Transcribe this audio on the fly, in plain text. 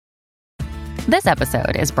This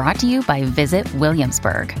episode is brought to you by Visit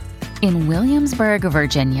Williamsburg. In Williamsburg,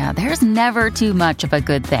 Virginia, there's never too much of a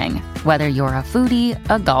good thing. Whether you're a foodie,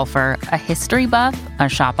 a golfer, a history buff, a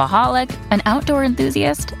shopaholic, an outdoor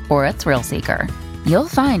enthusiast, or a thrill seeker, you'll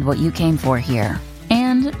find what you came for here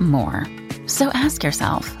and more. So ask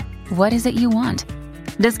yourself, what is it you want?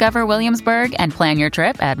 Discover Williamsburg and plan your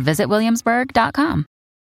trip at visitwilliamsburg.com.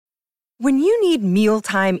 When you need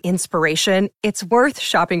mealtime inspiration, it's worth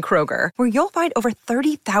shopping Kroger, where you'll find over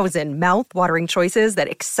 30,000 mouth-watering choices that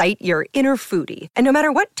excite your inner foodie. And no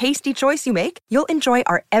matter what tasty choice you make, you'll enjoy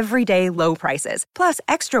our everyday low prices, plus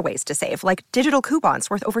extra ways to save, like digital coupons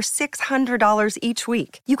worth over $600 each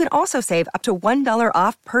week. You can also save up to $1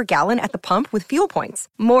 off per gallon at the pump with fuel points.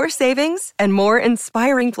 More savings and more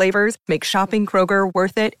inspiring flavors make shopping Kroger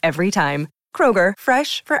worth it every time. Kroger,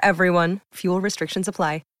 fresh for everyone. Fuel restrictions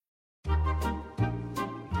apply.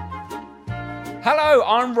 Hello,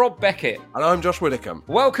 I'm Rob Beckett. And I'm Josh Widdicombe.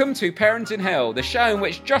 Welcome to Parenting Hell, the show in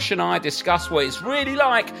which Josh and I discuss what it's really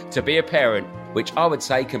like to be a parent, which I would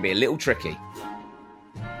say can be a little tricky.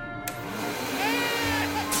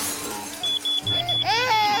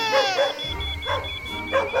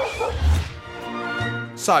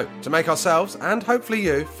 So, to make ourselves, and hopefully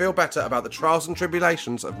you, feel better about the trials and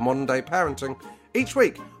tribulations of modern-day parenting, each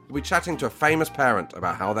week we'll be chatting to a famous parent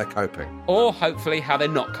about how they're coping. Or hopefully how they're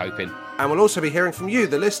not coping. And we'll also be hearing from you,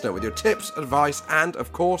 the listener, with your tips, advice, and,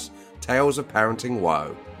 of course, tales of parenting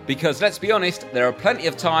woe. Because, let's be honest, there are plenty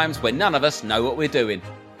of times when none of us know what we're doing.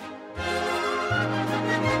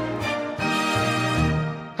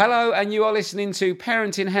 Hello, and you are listening to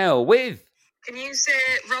Parenting Hell with... Can you say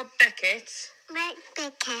Rob Beckett? Rob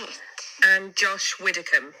Beckett. And Josh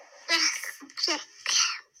Widdicombe.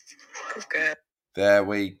 Good girl. There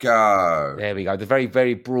we go. There we go. The very,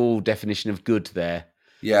 very broad definition of good there.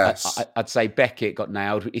 Yes. I'd say Beckett got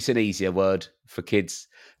nailed. It's an easier word for kids,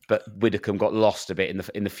 but Widdicombe got lost a bit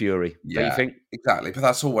in the fury. Yeah, don't you think? Exactly. But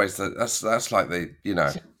that's always that's like the, you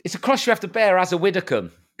know. It's a cross you have to bear as a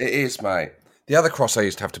Widdicombe. It is, mate. The other cross I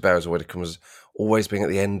used to have to bear as a Widdicombe was always being at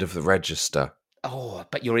the end of the register. Oh, I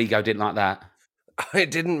bet your ego didn't like that.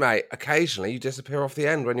 It didn't, mate. Occasionally you disappear off the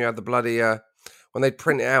end when you had the bloody, when they'd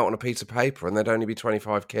print it out on a piece of paper and there'd only be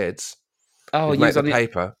 25 kids. Oh, you'd make the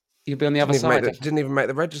paper. You'd be on the other side. Didn't even make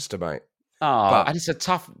the register, mate. Oh, and it's a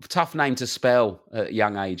tough name to spell at a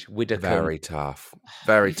young age. Widdicombe. Very tough.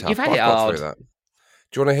 Very tough. You've had I've it got hard. through that.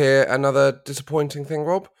 Do you want to hear another disappointing thing,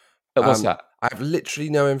 Rob? What's that? I have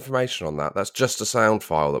literally no information on that. That's just a sound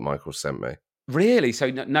file that Michael sent me. Really?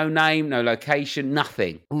 So no name, no location,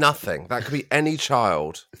 nothing? Nothing. That could be any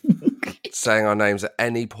child saying our names at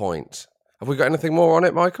any point. Have we got anything more on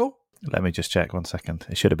it, Michael? Let me just check 1 second.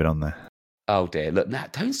 It should have been on there. Oh dear! Look, now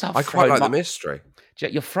don't start. I quite like the mystery.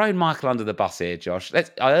 You're throwing Michael under the bus here, Josh.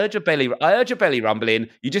 I heard your belly rumbling.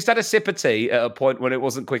 You just had a sip of tea at a point when it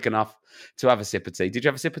wasn't quick enough to have a sip of tea. Did you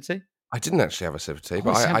have a sip of tea? I didn't actually have a sip of tea,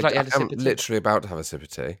 but it sounds like you I had a sip am of tea. literally about to have a sip of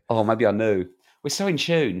tea. Oh, maybe I knew. We're so in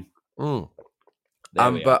tune.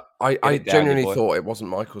 But I genuinely boy. thought it wasn't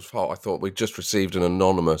Michael's fault. I thought we'd just received an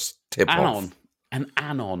anonymous tip-off. An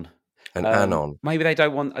anon. An anon. Maybe they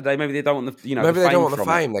don't want. Maybe they don't want the. Maybe they don't want the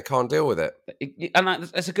fame. It. They can't deal with it. And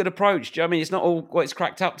that's a good approach. Do you know what I mean? It's not all what it's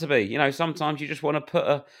cracked up to be. You know, sometimes you just want to put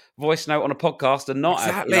a voice note on a podcast and not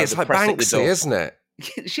Exactly. have, It's like Banksy, isn't it?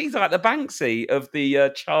 She's like the Banksy of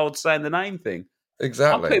the child saying the name thing.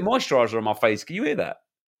 Exactly. I'm putting moisturiser on my face. Can you hear that?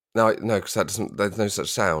 No, because that doesn't. There's no such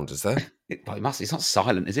sound, is there? Well, it must. It's not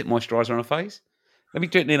silent, is it? Moisturiser on a face. Let me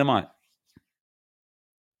do it near the mic.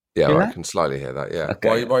 Yeah, Hear I that? can slightly hear that. Yeah.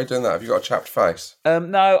 Okay. Why are you doing that? Have you got a chapped face?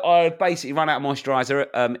 No, I basically run out of moisturiser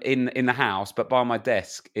in the house, but by my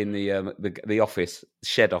desk in the office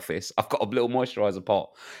shed office, I've got a little moisturiser pot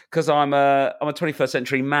because I'm a 21st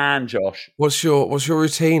century man, Josh. What's your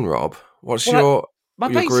routine, Rob? What's your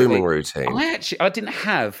grooming routine? I didn't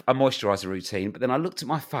have a moisturiser routine, but then I looked at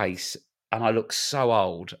my face and I looked so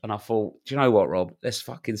old, and I thought, do you know what, Rob? Let's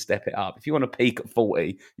fucking step it up. If you want to peak at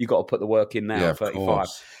 40, you got to put the work in now Yeah, at 35.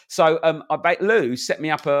 course. So Lou set me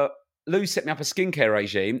up a skincare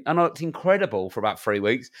regime, and I looked incredible for about 3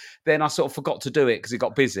 weeks. Then I sort of forgot to do it because it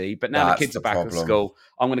got busy. But now That's the kids the are back at problem. school.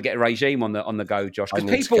 I'm going to get a regime on the go, Josh. I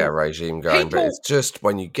need to get a regime going, but it's just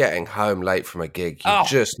when you're getting home late from a gig, you're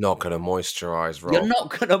just not going to moisturise, Rob. You're not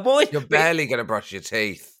going to moisturize. You're barely going to brush your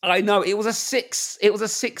teeth. I know it was a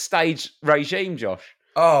 6-stage regime, Josh.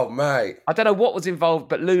 Oh, mate. I don't know what was involved,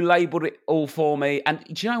 but Lou labelled it all for me. And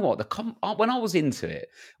do you know what? When I was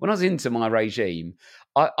into my regime,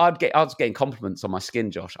 I was getting compliments on my skin,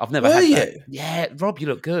 Josh. I've never had that. Yeah, Rob, you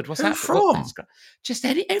look good. What's Who that from? Just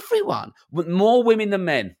everyone. More women than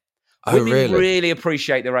men. Oh, Women really? really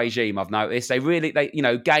appreciate the regime, I've noticed.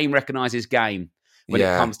 Game recognises game when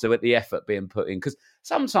it comes to the effort being put in. Because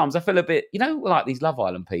sometimes I feel a bit, like these Love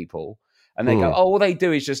Island people, and they go, all they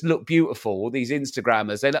do is just look beautiful. All these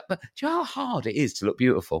Instagrammers, but do you know how hard it is to look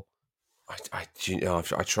beautiful? I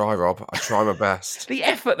try, Rob. I try my best. The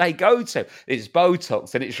effort they go to. It's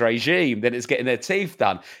Botox, then it's regime, then it's getting their teeth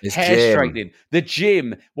done, It's hair gym. straightening, the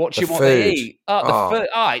gym, watching The what they food. eat. The food.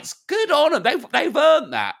 It's good on them. They've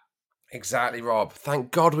earned that. Exactly, Rob.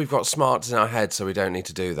 Thank God we've got smarts in our head so we don't need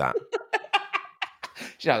to do that.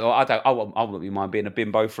 I wouldn't mind being a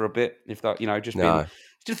bimbo for a bit. If that, just being.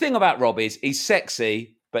 The thing about Rob is he's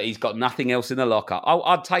sexy, but he's got nothing else in the locker.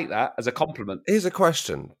 I'd take that as a compliment. Here's a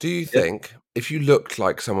question. Do you think if you looked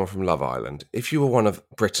like someone from Love Island, if you were one of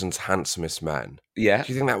Britain's handsomest men, do you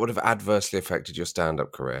think that would have adversely affected your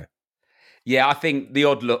stand-up career? Yeah, I think the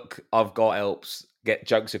odd look I've got helps get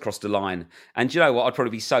jokes across the line. And do you know what? I'd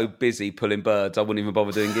probably be so busy pulling birds, I wouldn't even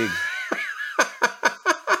bother doing gigs.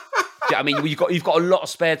 I mean, you've got a lot of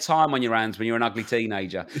spare time on your hands when you're an ugly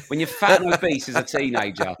teenager. When you're fat and obese as a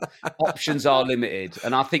teenager, options are limited.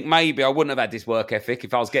 And I think maybe I wouldn't have had this work ethic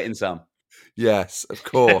if I was getting some. Yes, of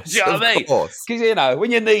course. Do you know what I mean? Because,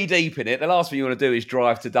 when you're knee deep in it, the last thing you want to do is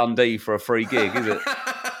drive to Dundee for a free gig, is it?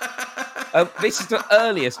 This is the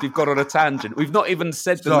earliest we've got on a tangent. We've not even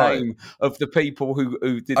said the name of the people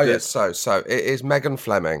who did this. Yes, so it is Megan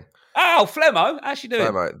Fleming. Oh, Flemmo, how's she doing?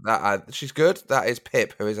 Flemmo, she's good. That is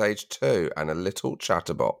Pip, who is age 2 and a little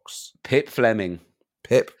chatterbox. Pip Fleming.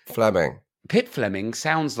 Pip Fleming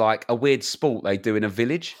sounds like a weird sport they do in a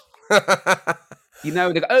village. They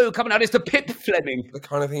go, come on out, it's the Pip Fleming. The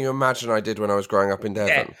kind of thing you imagine I did when I was growing up in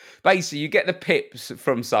Devon. Yeah. Basically, you get the pips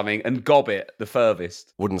from something and gob it the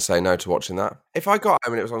furthest. Wouldn't say no to watching that. If I got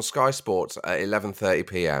home and it was on Sky Sports at 11:30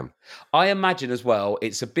 p.m. I imagine as well,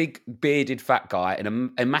 it's a big bearded fat guy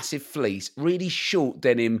in a massive fleece, really short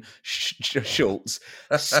denim shorts,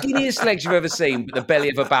 skinniest legs you've ever seen, but the belly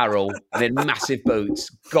of a barrel, and then massive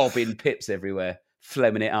boots, gobbing pips everywhere,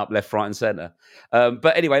 flemming it up left, right and centre.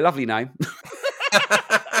 But anyway, lovely name.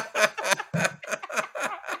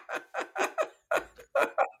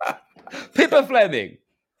 Pippa Fleming.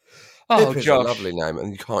 Oh, Pip is Josh. a lovely name,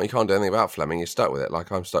 and you can't do anything about Fleming. You're stuck with it,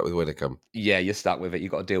 like I'm stuck with Widdicombe. Yeah, you're stuck with it.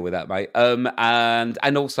 You've got to deal with that, mate.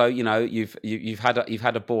 And also, you've had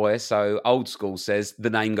a boy. So old school says the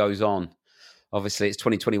name goes on. Obviously, it's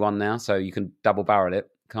 2021 now, so you can double barrel it,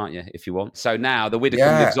 can't you, if you want? So now the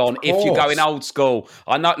Widdicombe lives on if you're going old school.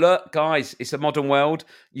 I know, look, guys, it's a modern world.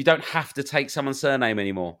 You don't have to take someone's surname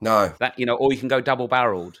anymore. No. Or you can go double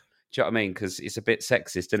barreled. Do you know what I mean? Because it's a bit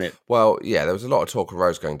sexist, isn't it? Well, yeah, there was a lot of talk of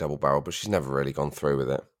Rose going double barrel, but she's never really gone through with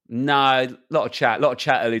it. No, a lot of chat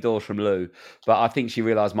early doors from Lou, but I think she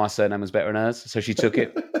realised my surname was better than hers, so she took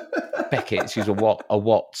it. Beckett, she's a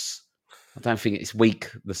Watts. I don't think it's weak,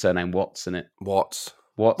 the surname Watts, isn't it? Watts.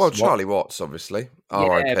 Watts. Well, Charlie Watts, obviously.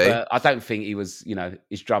 R.I.P. Yeah, but I don't think he was,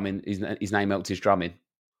 his drumming, his name helped his drumming.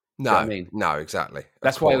 No, you know what I mean? No, exactly.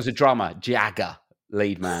 That's why he was a drummer. Jagger,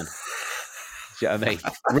 lead man. Do you know what I mean?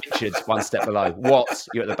 Richards, one step below. Watts,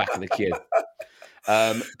 you're at the back of the queue.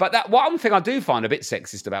 But that one thing I do find a bit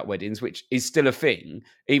sexist about weddings, which is still a thing,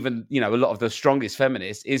 even a lot of the strongest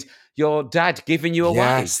feminists, is your dad giving you away.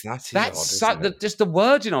 Yes, that's odd, just the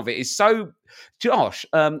wording of it is so. Josh,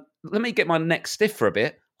 let me get my neck stiff for a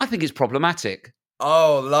bit. I think it's problematic.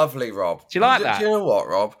 Oh, lovely, Rob. Do you like that? Do you know what,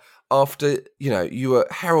 Rob? After you were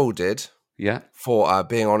heralded. Yeah. For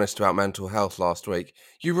being honest about mental health last week,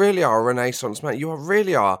 you really are a Renaissance man. You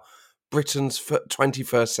really are Britain's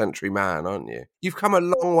 21st century man, aren't you? You've come a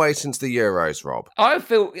long way since the Euros, Rob. I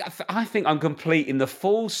think I'm completing the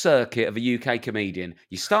full circuit of a UK comedian.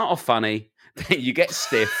 You start off funny, then you get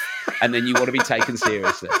stiff, and then you want to be taken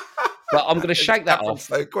seriously. But I'm going to shake that off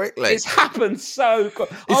so quickly. It's happened so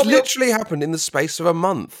quick. It's literally happened in the space of a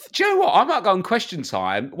month. Do you know what? I might go on Question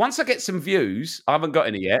Time. Once I get some views, I haven't got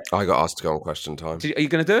any yet. I got asked to go on Question Time. Are you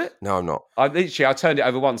going to do it? No, I'm not. I turned it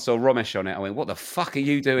over once, saw Romesh on it. I went, what the fuck are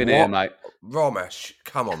you doing here, mate? Romesh,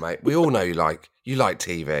 come on, mate. We all know you like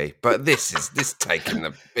TV, but this is taking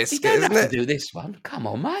the biscuit, you don't isn't have it? to do this one. Come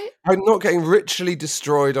on, mate. I'm not getting ritually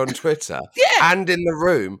destroyed on Twitter and in the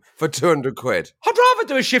room for 200 quid. I'd rather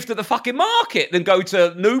do a shift at the fucking market than go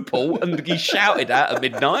to Newport and be shouted at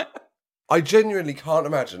midnight. I genuinely can't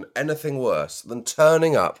imagine anything worse than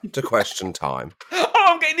turning up to Question Time. Oh,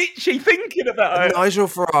 I'm getting itchy thinking about it. Nigel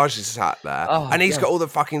Farage is sat there, and he's got all the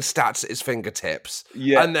fucking stats at his fingertips.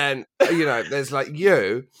 Yeah. And then, there's like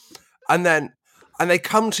you, and they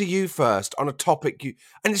come to you first on a topic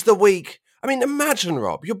and it's the week. I mean, imagine,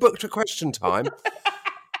 Rob, you're booked at Question Time.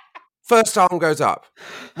 First arm goes up.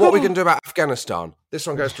 What are we going to do about Afghanistan? This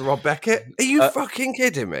one goes to Rob Beckett. Are you fucking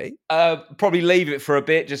kidding me? Probably leave it for a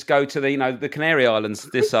bit. Just go to the Canary Islands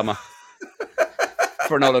this summer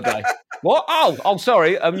for an holiday. What? Oh,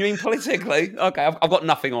 sorry. You mean politically? Okay, I've got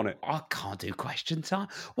nothing on it. I can't do question time.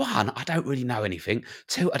 One, I don't really know anything.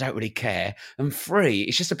 Two, I don't really care. And three,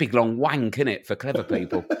 it's just a big long wank, innit, for clever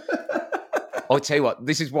people. I'll tell you what,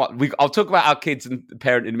 this is what I'll talk about our kids and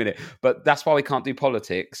parent in a minute, but that's why we can't do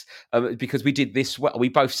politics, because we did this. We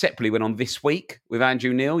both separately went on This Week with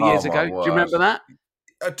Andrew Neil years ago. Do you remember that?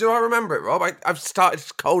 Do I remember it, Rob? I've started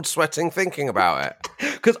cold sweating thinking about it.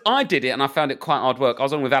 Because I did it and I found it quite hard work. I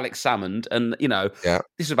was on with Alex Salmond and,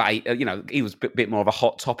 this was about, he was a bit more of a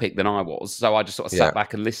hot topic than I was. So I just sort of sat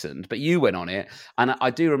back and listened. But you went on it. And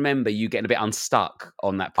I do remember you getting a bit unstuck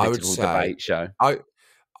on that political debate show.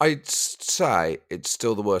 I'd say it's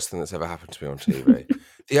still the worst thing that's ever happened to me on TV.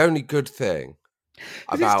 The only good thing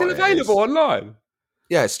about it is it still available online?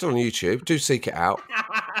 Yeah, it's still on YouTube. Do seek it out.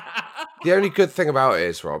 The only good thing about it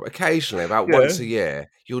is, Rob, occasionally, about once a year,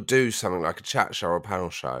 you'll do something like a chat show or a panel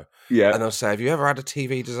show. Yeah. And they'll say, have you ever had a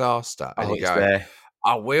TV disaster? And you go,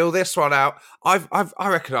 I'll wheel this one out. I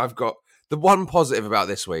reckon I've got... The one positive about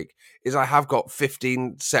this week is I have got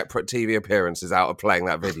 15 separate TV appearances out of playing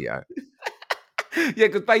that video. Yeah,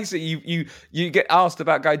 because basically you get asked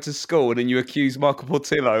about going to school and then you accuse Michael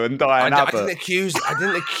Portillo and Diane Abbott. I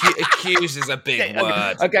didn't accuse is a big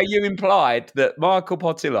word. Okay, you implied that Michael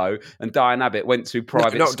Portillo and Diane Abbott went to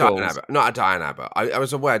private schools. Not Diane Abbott. I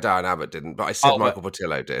was aware Diane Abbott didn't, but I said Michael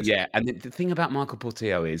Portillo did. Yeah, and the thing about Michael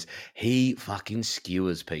Portillo is he fucking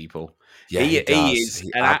skewers people. Yeah, he is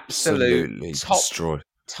an absolute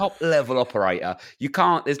top level operator. You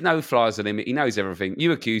can't, there's no flies on him. He knows everything.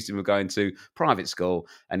 You accused him of going to private school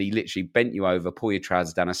and he literally bent you over, pull your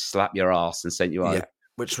trousers down and slap your ass and sent you home. Yeah,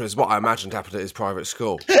 which was what I imagined happened at his private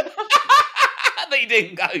school. That he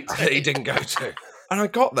didn't go to. And I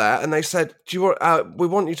got there and they said, "Do you want? We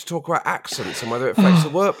want you to talk about accents and whether it affects the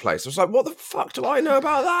workplace." I was like, "What the fuck do I know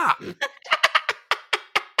about that?"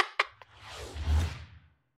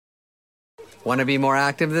 Want to be more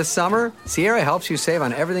active this summer? Sierra helps you save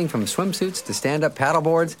on everything from swimsuits to stand-up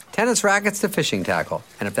paddleboards, tennis rackets to fishing tackle.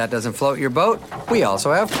 And if that doesn't float your boat, we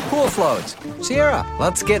also have pool floats. Sierra,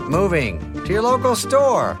 let's get moving to your local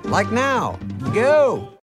store, like now.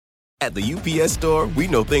 Go! At the UPS Store, we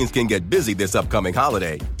know things can get busy this upcoming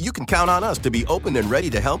holiday. You can count on us to be open and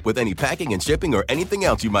ready to help with any packing and shipping or anything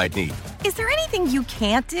else you might need. Is there anything you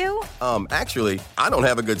can't do? Actually, I don't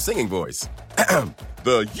have a good singing voice.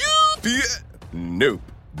 The UPS... Nope.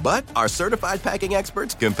 But our certified packing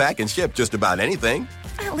experts can pack and ship just about anything.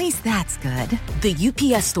 At least that's good. The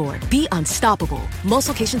UPS Store. Be unstoppable. Most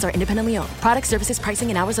locations are independently owned. Product services, pricing,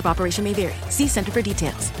 and hours of operation may vary. See Center for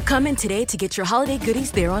details. Come in today to get your holiday goodies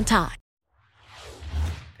there on time.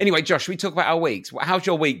 Anyway, Josh, we talk about our weeks. How's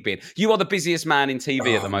your week been? You are the busiest man in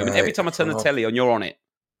TV at the moment. Mate. Every time I turn the telly on, you're on it.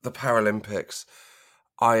 The Paralympics.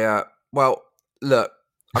 Look,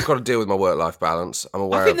 I've got to deal with my work-life balance. I'm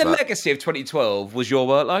aware of that. I think the legacy of 2012 was your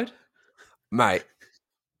workload. Mate,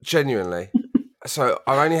 genuinely. So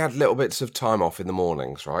I only had little bits of time off in the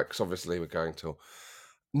mornings, right? Because obviously we're going till...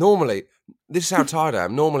 Normally, this is how tired I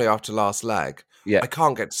am. Normally after last leg, I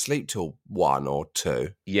can't get to sleep till 1 or 2.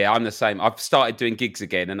 Yeah, I'm the same. I've started doing gigs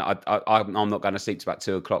again and I'm not going to sleep till about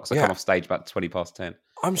 2 o'clock. So I come off stage about 20 past 10.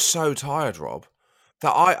 I'm so tired, Rob.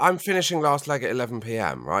 That I'm finishing last leg at 11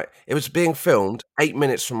 p.m, right? It was being filmed 8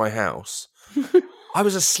 minutes from my house. I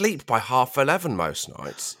was asleep by 11:30 most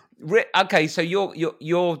nights. Okay, so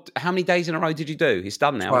you're how many days in a row did you do? It's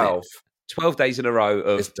done now. 12. 12 days in a row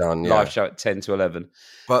of live show at 10 to 11.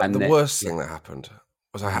 But the worst thing that happened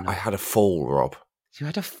was I had a fall, Rob. You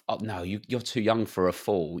had no, you're too young for a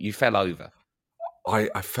fall. You fell over.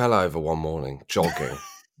 I fell over one morning, jogging.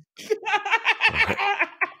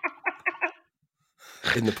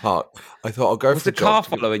 In the park. I thought I'll go was for the car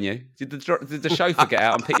following you? Did the chauffeur get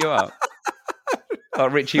out and pick you up?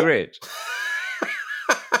 Like Richie Rich?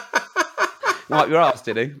 Wipe your ass,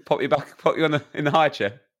 did he? Pop you in the high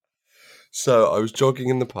chair? So I was jogging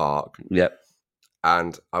in the park. Yep.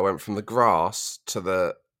 And I went from the grass to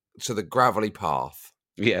the gravelly path.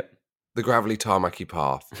 Yep. The gravelly tarmacy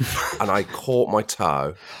path. And I caught my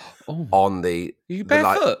toe on the... Are you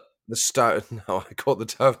barefoot? The stone. No, I caught the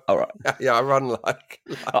toe. All right. Yeah, I run like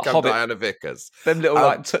I'm Diana Vickers. Them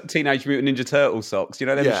little Teenage Mutant Ninja Turtle socks. You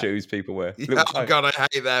know them shoes people wear. Yeah, God, I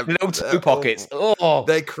hate them. Little toe pockets. Oh,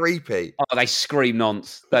 they're creepy. Oh, they scream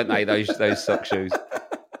nonce, don't they? Those sock shoes.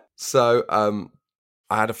 So,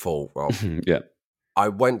 I had a fall, Rob. Yeah. I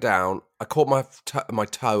went down. I caught my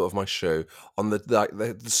toe of my shoe on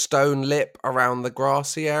the stone lip around the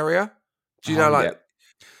grassy area. Do you know, like?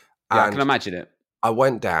 Yeah, I can imagine it. I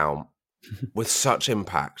went down with such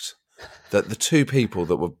impact that the two people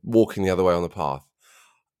that were walking the other way on the path,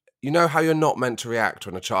 you know how you're not meant to react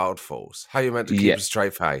when a child falls? How you're meant to keep a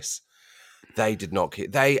straight face? They did not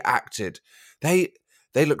keep... They acted... They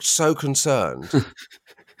looked so concerned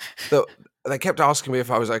that they kept asking me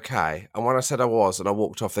if I was okay. And when I said I was and I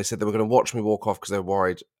walked off, they said they were going to watch me walk off because they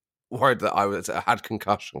were worried that I had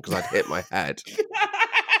concussion because I'd hit my head.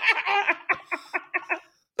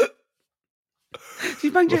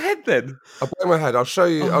 You banged your head then? I banged my head. I'll show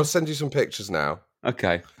you. I'll send you some pictures now.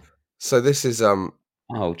 Okay. So this is...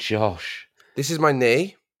 Oh, Josh. This is my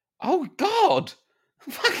knee. Oh, God.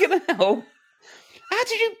 Fucking hell. How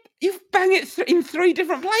did you bang it in 3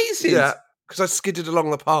 different places? Yeah, because I skidded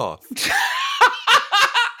along the path.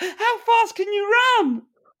 How fast can you run?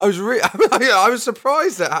 I was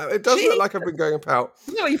surprised at how it does look like I've been going about.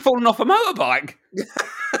 It's like you've fallen off a motorbike.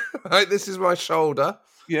 Right, this is my shoulder.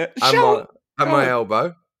 Yeah. And my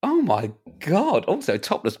elbow. Oh, my God. Also,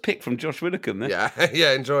 topless pic from Josh Widdicombe there.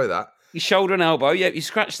 Yeah, enjoy that. Your shoulder and elbow, yeah, you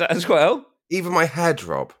scratched that as well. Even my head,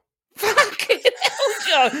 Rob. Fucking hell,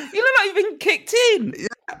 Josh. You look like you've been kicked in.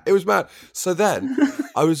 Yeah, it was mad. So then,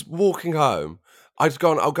 I was walking home.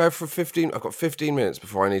 I'll go for 15... I've got 15 minutes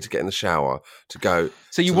before I need to get in the shower to go.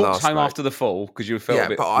 So you walked home after the fall because you felt a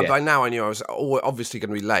bit... But by now I knew I was obviously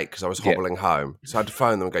going to be late because I was hobbling home. So I had to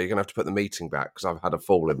phone them and go, you're going to have to put the meeting back because I've had a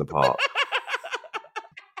fall in the park.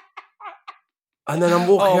 And then I'm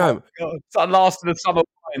walking home. God. It's like last of the Summer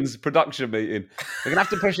Wines production meeting. We're going to have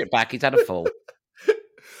to push it back. He's had a fall.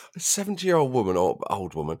 A 70-year-old woman or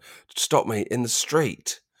old woman stopped me in the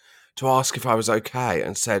street to ask if I was okay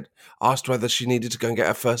and asked whether she needed to go and get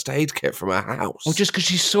her first aid kit from her house. Well, just because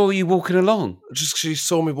she saw you walking along? Just because she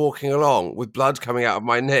saw me walking along with blood coming out of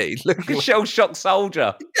my knee. Looking like a shell-shocked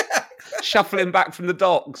soldier. Yeah. Shuffling back from the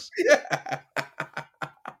docks. Yeah.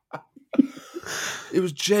 It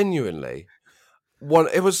was genuinely...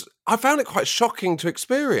 I found it quite shocking to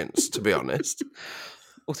experience, to be honest.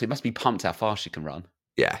 Also, it must be pumped how fast you can run.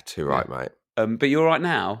 Yeah, too right, mate. But you're all right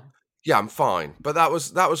now? Yeah, I'm fine. But that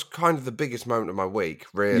was kind of the biggest moment of my week,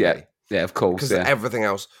 really. Yeah, of course. Because everything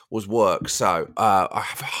else was work. So I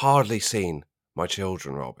have hardly seen my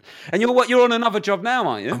children, Rob. And you're on another job now,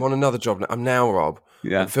 aren't you? I'm on another job now. I'm now, Rob.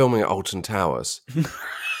 Yeah. I'm filming at Alton Towers.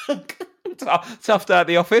 Tough day at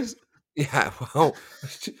the office? Yeah, well,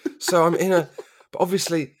 so I'm in but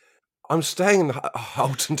obviously I'm staying in the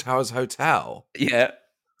Alton Towers Hotel. Yeah.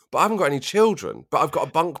 But I haven't got any children. But I've got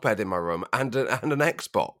a bunk bed in my room and an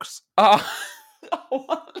Xbox. Oh.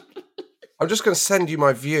 I'm just going to send you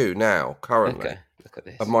my view now, currently. Okay, look at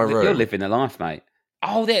this. Of my room. You're living a life, mate.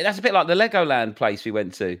 Oh, that's a bit like the Legoland place we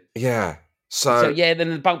went to. Yeah. So yeah, then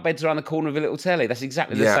the bunk beds are on the corner of a little telly. That's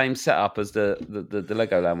exactly the same setup as the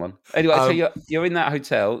Legoland one. Anyway, so you're in that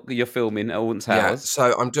hotel. You're filming at Alton Towers. Yeah.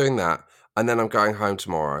 So I'm doing that, and then I'm going home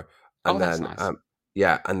tomorrow, and then that's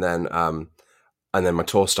nice. and then my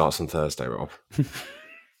tour starts on Thursday, Rob.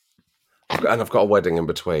 And I've got a wedding in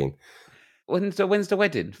between. When's the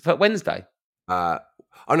wedding? For Wednesday? No,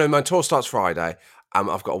 my tour starts Friday.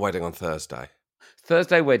 I've got a wedding on Thursday.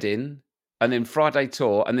 Thursday wedding. And then Friday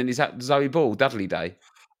tour, and then is that Zoe Ball, Dudley Day?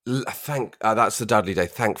 That's the Dudley Day.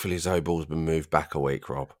 Thankfully, Zoe Ball's been moved back a week,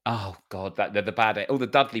 Rob. Oh, God, they're the bad... All the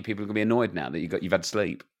Dudley people are going to be annoyed now that you've had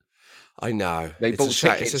sleep. I know.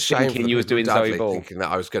 It's a shame for you was doing Dudley Zoe Ball. Thinking that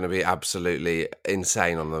I was going to be absolutely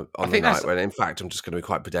insane on the night, when in fact I'm just going to be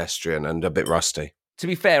quite pedestrian and a bit rusty. To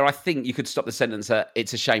be fair, I think you could stop the sentence at,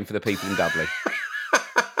 it's a shame for the people in Dudley.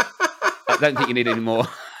 I don't think you need any more.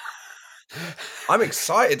 I'm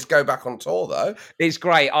excited to go back on tour, though. It's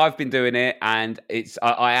great. I've been doing it, and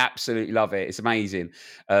I absolutely love it. It's amazing.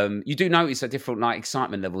 You do notice a different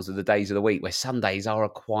excitement levels of the days of the week, where Sundays are a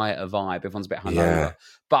quieter vibe. Everyone's a bit hungover. Yeah.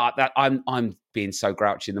 But I'm being so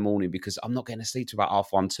grouchy in the morning because I'm not getting to sleep till about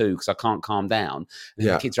 1:30, 2 because I can't calm down. And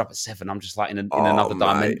the kids are up at 7. I'm just like in another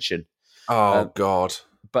dimension. Oh God!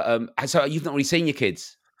 But so you've not really seen your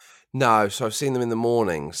kids? No. So I've seen them in the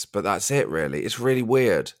mornings, but that's it. Really, it's really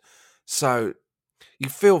weird. So you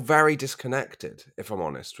feel very disconnected, if I'm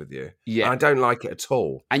honest with you. Yeah. And I don't like it at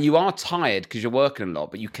all. And you are tired because you're working a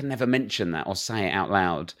lot, but you can never mention that or say it out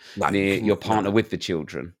loud near your partner with the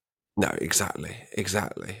children. No, exactly.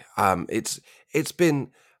 It's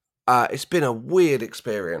been a weird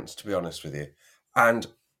experience, to be honest with you. And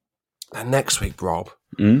next week, Rob,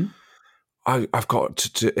 I've got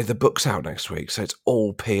to the book's out next week, so it's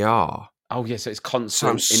all PR. Oh, yeah, so it's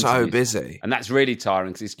constant. So I'm so busy. And that's really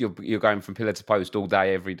tiring because you're going from pillar to post all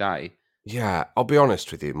day, every day. Yeah, I'll be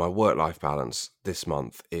honest with you. My work-life balance this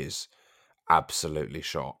month is absolutely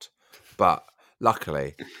shot. But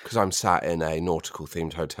luckily, because I'm sat in a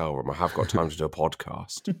nautical-themed hotel room, I have got time to do a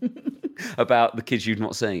podcast. About the kids you've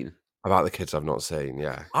not seen? About the kids I've not seen,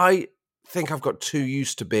 yeah. I think I've got too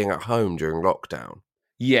used to being at home during lockdown.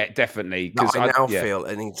 Yeah, definitely. Because I now feel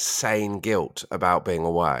an insane guilt about being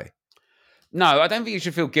away. No, I don't think you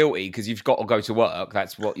should feel guilty because you've got to go to work.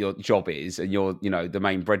 That's what your job is, and you're, the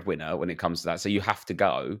main breadwinner when it comes to that. So you have to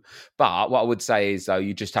go. But what I would say is, though,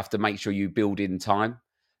 you just have to make sure you build in time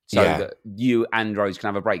so that you and Rose can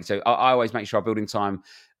have a break. So I always make sure I build in time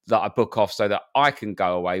that I book off so that I can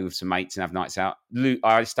go away with some mates and have nights out.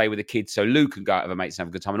 I stay with the kids so Lou can go out with her mates and have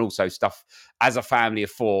a good time, and also stuff as a family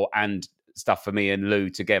of 4 and stuff for me and Lou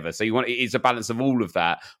together. So it's a balance of all of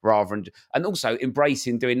that and also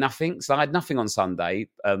embracing doing nothing. So I had nothing on Sunday,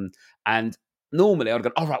 and normally I'd go,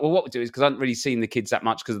 all right, well, what we'll do is, because I hadn't really seen the kids that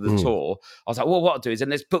much because of the tour, I was like, well, what I'll do is, and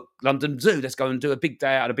let's book London Zoo, let's go and do a big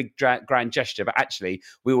day out, a big grand gesture. But actually,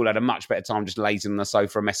 we all had a much better time just lazing on the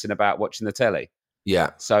sofa, messing about, watching the telly.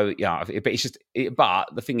 Yeah. So, yeah, but it's just,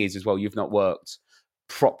 but the thing is as well, you've not worked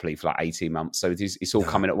properly for like 18 months. So it's all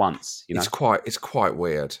coming at once, It's quite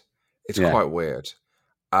weird. It's quite weird.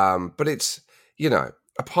 But it's,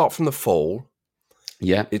 apart from the fall,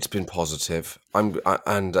 it's been positive.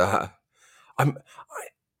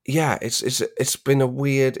 It's been a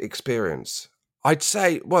weird experience. I'd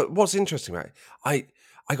say, well, what's interesting about it,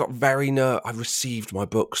 I got very I received my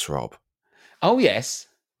books, Rob. Oh, yes.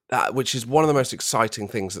 Which is one of the most exciting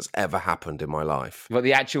things that's ever happened in my life. But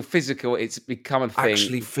the actual physical, it's become a thing.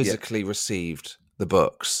 Actually physically received the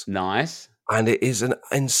books. Nice. And it is an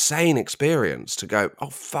insane experience to go, oh,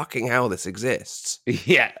 fucking hell, this exists.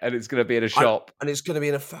 Yeah, and it's going to be in a shop. And it's going to be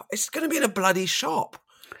in a bloody shop.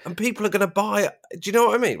 And people are going to buy it. Do you know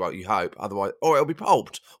what I mean? Well, you hope. Otherwise, or it'll be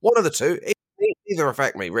pulped. One of the two. Either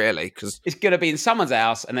affect me, really, because it's going to be in someone's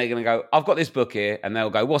house and they're going to go, I've got this book here, and they'll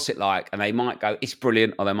go, what's it like? And they might go, it's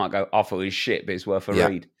brilliant, or they might go, I thought it was shit, but it's worth a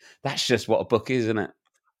read. That's just what a book is, isn't it?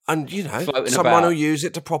 And, someone will use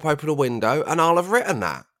it to prop open a window, and I'll have written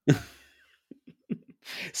that.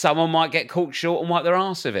 Someone might get caught short and wipe their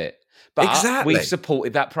arse of it. But we've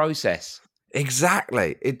supported that process.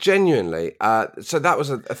 Exactly. It genuinely, so that was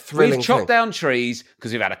a thrilling We've chopped down trees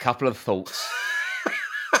because we've had a couple of thoughts.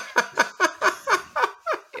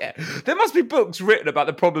 There must be books written about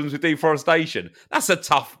the problems with deforestation. That's a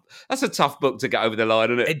tough book to get over the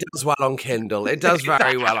line, isn't it? It does well on Kindle. It does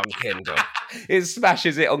very well on Kindle. It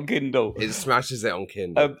smashes it on Kindle.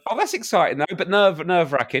 Oh, that's exciting though, but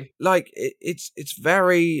nerve-wracking. Like it's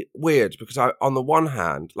very weird because on the one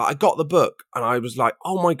hand, like I got the book and I was like,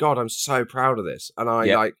 oh my God, I'm so proud of this. And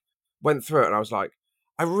I went through it and I was like,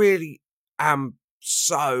 I really am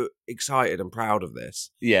so excited and proud of this.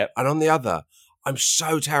 Yeah. And on the other, I'm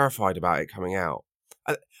so terrified about it coming out.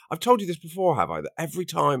 I've told you this before, have I? That every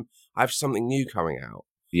time I have something new coming out,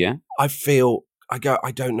 I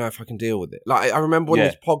don't know if I can deal with it. Like I remember when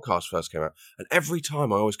this podcast first came out, and every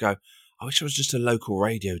time I always go, I wish I was just a local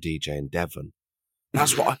radio DJ in Devon.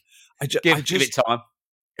 That's what I just give it time.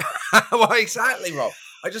 Well, exactly, Rob.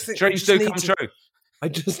 I just think dreams do come true. I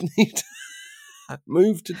just need to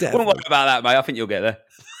move to Devon. Don't worry about that, mate. I think you'll get there.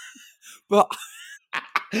 But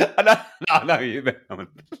I know you.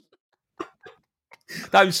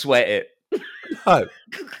 Don't sweat it. No.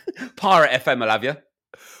 Pirate FM will have you.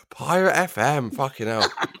 Pirate FM, fucking hell.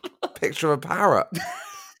 Picture of a parrot.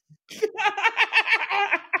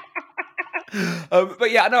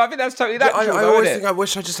 But yeah, no, I think that's totally that. I always think I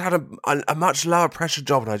wish I just had a much lower pressure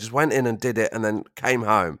job and I just went in and did it and then came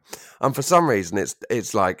home. And for some reason,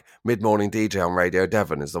 it's like mid-morning DJ on Radio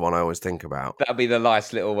Devon is the one I always think about. That'll be the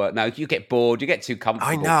nice little work. No, you get bored, you get too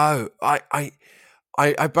comfortable. I know.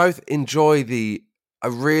 I both I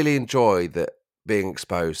really enjoy the being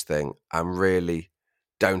exposed thing and really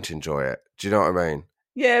don't enjoy it. Do you know what I mean?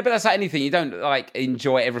 Yeah, but that's like anything. You don't like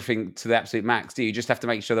enjoy everything to the absolute max, do you? You just have to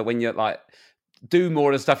make sure that when you're like, do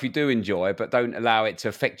more of the stuff you do enjoy, but don't allow it to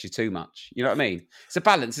affect you too much. You know what I mean? It's a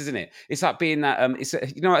balance, isn't it? It's like being that. Is it a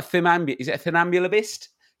thinambulist?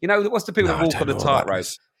 You know, what's the people that walk on the tightrope?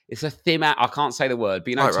 It's a I can't say the word, but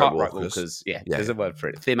you know, tightrope walkers. Yeah, there's a word for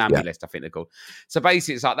it. Thimbambulist, I think they're called. So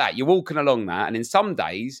basically, it's like that. You're walking along that, and in some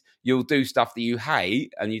days, you'll do stuff that you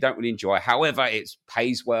hate and you don't really enjoy. However, it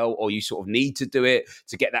pays well, or you sort of need to do it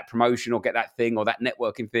to get that promotion or get that thing or that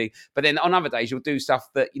networking thing. But then on other days, you'll do stuff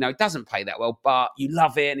that, doesn't pay that well, but you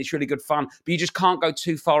love it and it's really good fun. But you just can't go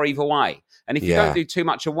too far either way. And if you don't do too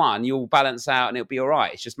much of one, you'll balance out and it'll be all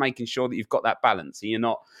right. It's just making sure that you've got that balance and you're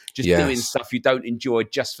not just doing stuff you don't enjoy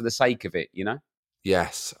just for the sake of it,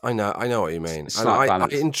 Yes, I know what you mean. And I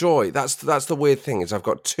enjoy, that's the weird thing is I've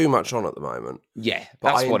got too much on at the moment. Yeah,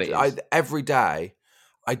 that's what it is. Every day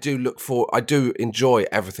I do enjoy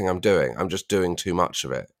everything I'm doing. I'm just doing too much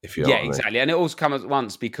of it, if you know what I mean. Exactly. And it also comes at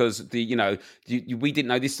once because we didn't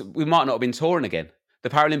know this. We might not have been touring again. The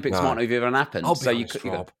Paralympics might not have even happened.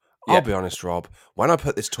 I'll be honest, Rob. When I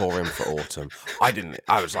put this tour in for autumn,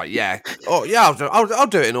 I was like, I'll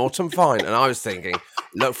do it in autumn, fine. And I was thinking,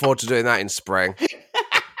 look forward to doing that in spring.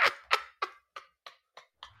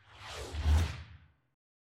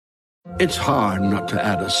 It's hard not to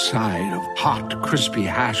add a side of hot, crispy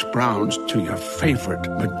hash browns to your favorite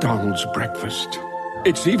McDonald's breakfast.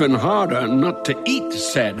 It's even harder not to eat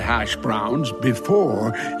said hash browns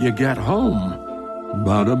before you get home.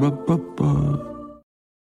 Ba-da-ba-ba-ba.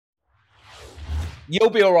 You'll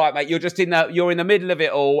be all right, mate. You're in the middle of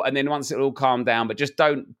it all, and then once it'll all calm down, but just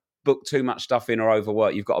don't book too much stuff in or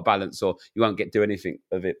overwork. You've got to balance, or you won't do anything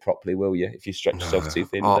of it properly, will you? If you stretch yourself too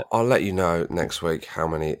thin. I'll let you know next week how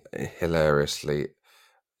many hilariously,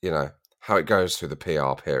 how it goes through the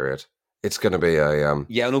PR period. It's going to be a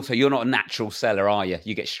Yeah, and also you're not a natural seller, are you?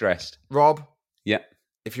 You get stressed, Rob. Yeah.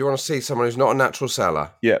 If you want to see someone who's not a natural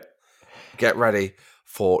seller, get ready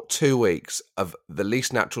for 2 weeks of the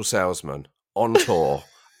least natural salesman on tour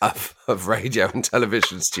of radio and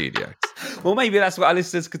television studios. Well, maybe that's what our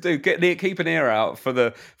listeners could do. Keep an ear out for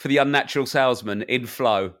the unnatural salesman in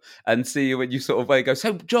flow, and see you when you sort of go.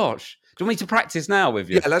 So, Josh, do you want me to practice now with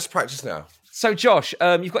you? Yeah, let's practice now. So, Josh,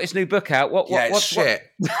 you've got this new book out. What's shit?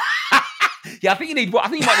 Yeah, I think you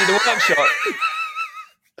might need a workshop.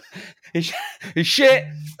 It's shit,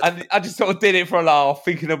 and I just sort of did it for a laugh,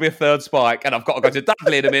 thinking there'll be a third spike, and I've got to go to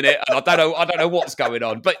Dudley in a minute, and I don't know what's going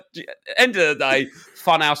on. But at the end of the day,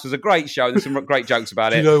 Funhouse was a great show. There's some great jokes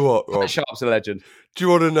about it. Do you know what, Rob? Sharp's a legend. Do you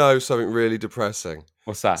want to know something really depressing?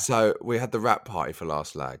 What's that? So we had the rap party for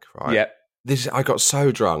last leg, right? Yeah. I got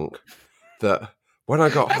so drunk that when I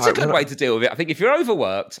got home... That's a good way to deal with it. I think if you're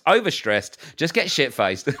overworked, overstressed, just get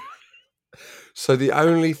shit-faced. So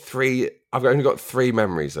I've only got 3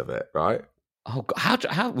 memories of it, right? Oh, God.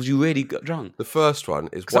 How was you really drunk? The first one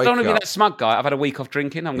is I don't want to be that smug guy. I've had a week off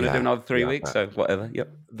drinking. I'm going to do another 3 weeks, so whatever. Yep.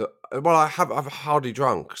 I've hardly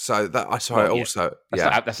drunk, so that I saw it also. That's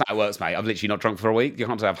not how it works, mate. I'm literally not drunk for a week. You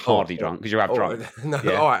can't say I've hardly drunk because you have drunk. No,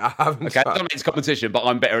 all right, I haven't. Okay, that makes competition, but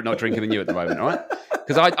I'm better at not drinking than you at the moment, all right?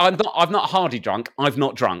 Because I've not hardly drunk. I've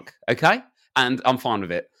not drunk, okay? And I'm fine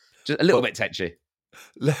with it. Just a little bit tetchy.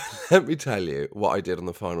 Let me tell you what I did on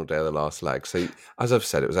the final day of the last leg. So, as I've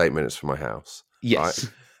said, it was 8 minutes from my house. Yes.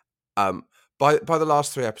 Right? By the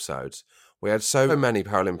last 3 episodes, we had so many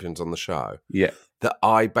Paralympians on the show that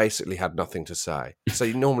I basically had nothing to say. So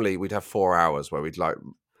normally we'd have 4 hours where we'd work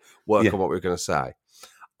on what we were going to say.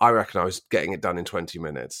 I reckon I was getting it done in 20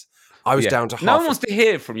 minutes. I was down to half. No one wants to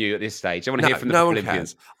hear from you at this stage. I want to hear from the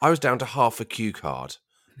Paralympians. I was down to half a cue card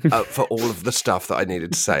for all of the stuff that I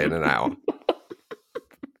needed to say in an hour.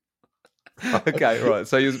 Okay, right.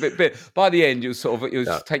 So you was a bit. By the end, you was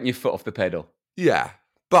taking your foot off the pedal. Yeah,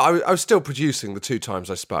 but I was still producing the 2 times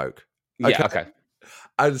I spoke. Okay. Yeah, okay.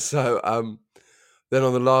 And so then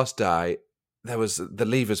on the last day, there was the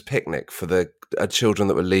Leavers picnic for the children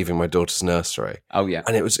that were leaving my daughter's nursery. Oh yeah,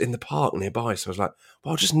 and it was in the park nearby. So I was like,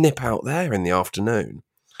 well, I'll just nip out there in the afternoon.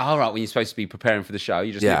 All right, when you're supposed to be preparing for the show,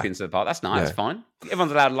 you just nip into the park. That's nice. That's fine.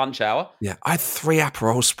 Everyone's allowed a lunch hour. Yeah, I had 3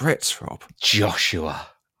 Aperol Spritz, Rob. Joshua.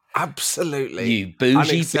 Absolutely. You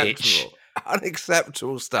bougie bitch.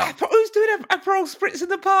 Unacceptable stuff. Who's doing Aperol Spritz in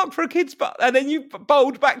the park for a kid's butt? And then you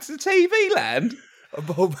bowled back to TV land? I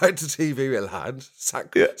bowled back to TV land.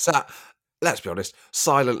 Sat, let's be honest,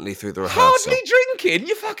 silently through the rehearsal. Hardly drinking?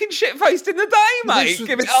 You're fucking shit-faced in the day,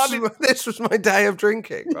 mate. This was my day of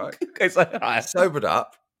drinking, right? Okay, so I sobered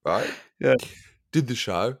up, right? Yeah. Did the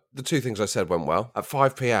show. The 2 things I said went well. At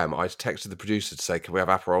 5 p.m, I texted the producer to say, can we have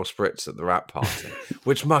Aperol Spritz at the rap party?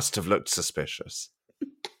 Which must have looked suspicious.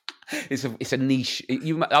 It's a niche.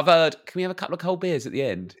 I've heard, can we have a couple of cold beers at the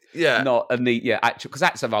end? Yeah. Not a neat, actually, because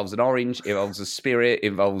that involves an orange, it involves a spirit, it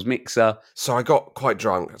involves mixer. So I got quite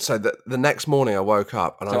drunk. So the next morning I woke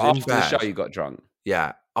up and I was in bed. After the show you got drunk?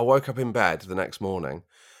 Yeah. I woke up in bed the next morning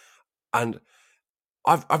and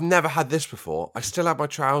I've never had this before. I still had my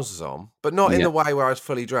trousers on, but not in the way where I was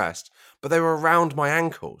fully dressed, but they were around my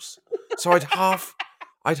ankles. So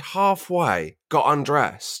I'd halfway got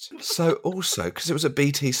undressed. So also, because it was a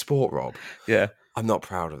BT Sport, Rob. Yeah. I'm not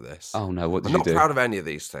proud of this. Oh no, what did you do? I'm not proud of any of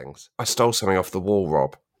these things. I stole something off the wall,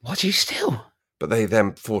 Rob. What did you steal? But they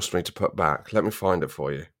then forced me to put back. Let me find it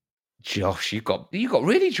for you. Josh, you got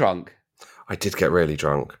really drunk. I did get really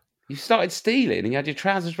drunk. You started stealing and you had your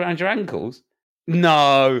trousers around your ankles?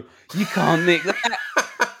 No, you can't nick that.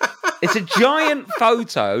 It's a giant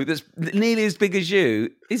photo that's nearly as big as you.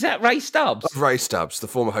 Is that Ray Stubbs? Ray Stubbs, the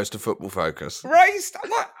former host of Football Focus. Ray Stubbs?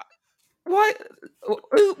 Why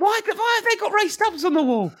have they got Ray Stubbs on the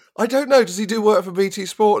wall? I don't know. Does he do work for BT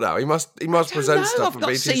Sport now? He must present stuff for BT Sport. I've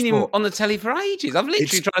not seen him on the telly for ages. I've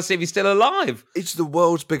literally tried to see if he's still alive. It's the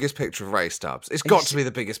world's biggest picture of Ray Stubbs. It's got to be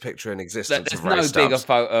the biggest picture in existence There's of Ray Stubbs. no bigger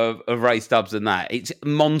photo of Ray Stubbs than that. It's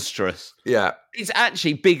monstrous. Yeah. It's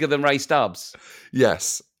actually bigger than Ray Stubbs.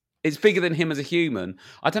 Yes. It's bigger than him as a human.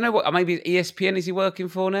 I don't know what, maybe ESPN is he working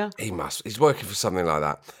for now? He must. He's working for something like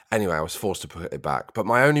that. Anyway, I was forced to put it back. But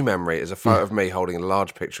my only memory is a photo of me holding a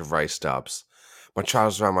large picture of Ray Stubbs, my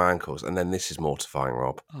trousers around my ankles, and then this is mortifying,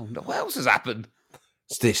 Rob. Oh, no. What else has happened?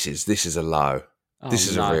 This is a low. This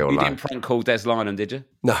is a real low. You didn't prank call Des Lynam, did you?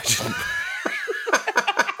 No, I didn't.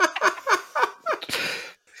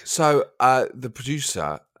 So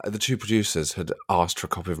the two producers had asked for a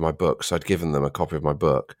copy of my book, so I'd given them a copy of my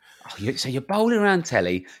book. Oh, so you're bowling around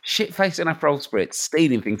telly, shit-faced and Aperol Spritz,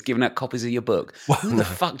 stealing things, giving out copies of your book. Well, Who the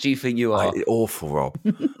fuck do you think you are? Awful, Rob.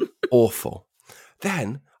 Awful.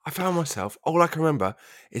 Then I found myself, all I can remember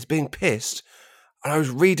is being pissed, and I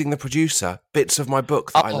was reading the producer bits of my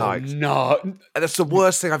book that I liked. Oh, no. And that's the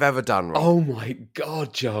worst thing I've ever done, Rob. Oh, my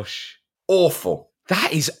God, Josh. Awful.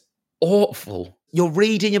 That is awful. You're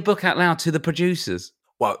reading your book out loud to the producers.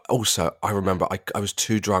 Well, also, I remember I was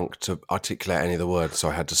too drunk to articulate any of the words, so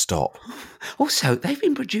I had to stop. Also, they've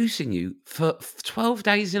been producing you for 12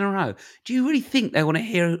 days in a row. Do you really think they want to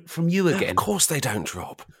hear from you again? Of course they don't,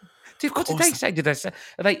 Rob. Dude, what did they say? Did they say?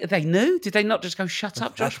 Are they new? Did they not just go, shut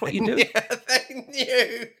up, Josh, what are you doing? Yeah, they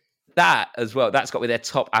knew. That as well, that's got to be their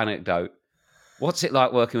top anecdote. What's it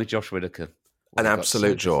like working with Josh Whittaker? An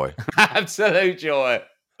absolute joy. Absolute joy.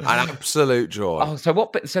 An absolute joy. Oh, so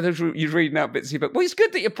what bit? So you're reading out bits of your book. Well, it's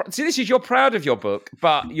good that you're. See, this is you're proud of your book,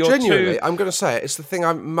 but you're genuinely. I'm going to say it's the thing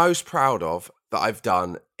I'm most proud of that I've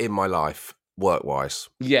done in my life, work-wise.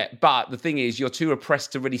 Yeah, but the thing is, you're too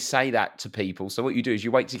repressed to really say that to people. So what you do is you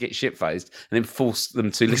wait to get shit-faced and then force them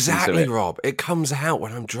to listen to it. Exactly, Rob. It comes out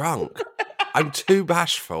when I'm drunk. I'm too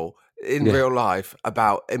bashful in real life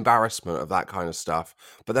about embarrassment of that kind of stuff.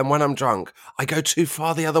 But then when I'm drunk, I go too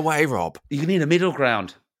far the other way, Rob. You need a middle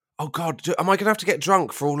ground. Oh, God, am I going to have to get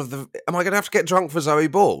drunk for Am I going to have to get drunk for Zoe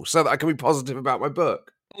Ball so that I can be positive about my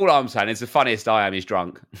book? All I'm saying is the funniest I am is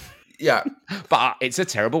drunk. Yeah. But it's a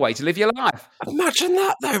terrible way to live your life. Imagine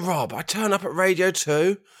that, though, Rob. I turn up at Radio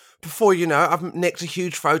 2. Before you know it, I've nicked a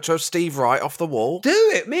huge photo of Steve Wright off the wall.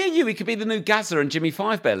 Do it. Me and you, we could be the new Gazza and Jimmy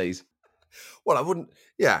Five Bellies. Well, I wouldn't...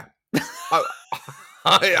 Yeah.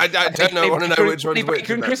 I don't know. I want to know which one's Danny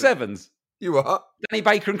Baker and Chris Evans. You what? Danny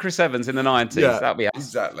Baker and Chris Evans in the 90s. Yeah, that'd be us.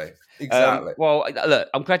 Exactly. Well, look,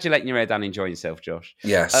 I'm glad you're letting your hair down and enjoying yourself, Josh.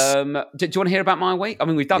 Yes. Do you want to hear about my week? I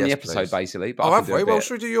mean, we've done the episode, please. Basically. But have we? Well,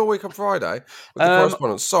 should we do your week on Friday with the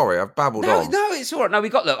correspondence? Sorry, I've babbled on. No, it's all right. No,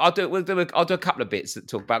 I'll do a couple of bits that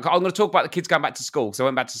talk about. I'm going to talk about the kids going back to school. So I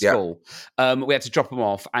went back to school. We had to drop them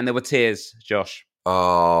off, and there were tears, Josh.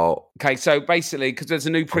 Oh. Okay, so basically, because there's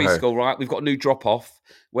a new preschool, right? We've got a new drop-off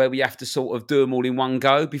where we have to sort of do them all in one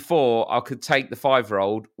go. Before, I could take the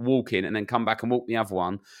 5-year-old, walk in, and then come back and walk the other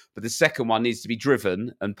one. But the second one needs to be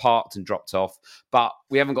driven and parked and dropped off. But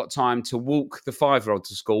we haven't got time to walk the 5-year-old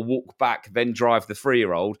to school, walk back, then drive the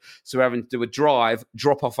 3-year-old. So we're having to do a drive,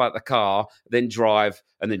 drop off out the car, then drive,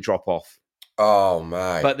 and then drop off. Oh,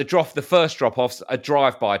 man. But the first drop-off's a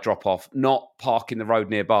drive-by drop-off, not parking the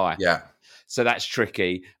road nearby. Yeah. So that's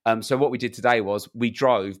tricky. So what we did today was we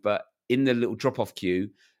drove, but in the little drop-off queue,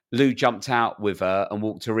 Lou jumped out with her and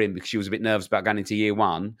walked her in because she was a bit nervous about going into year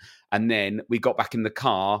one. And then we got back in the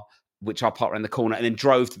car, which I parked around the corner, and then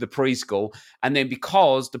drove to the preschool. And then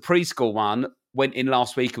because the preschool one went in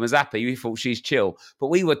last week and was happy, we thought she's chill. But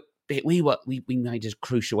we made a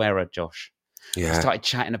crucial error, Josh. Yeah. We started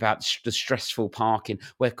chatting about the stressful parking.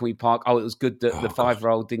 Where can we park? Oh, it was good that the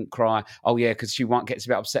 5-year-old didn't cry. Oh, yeah, because she gets a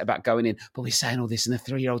bit upset about going in. But we're saying all this, and the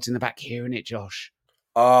 3-year-old's in the back hearing it, Josh.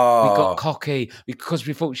 Oh. We got cocky because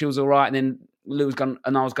we thought she was all right. And then Lou was going,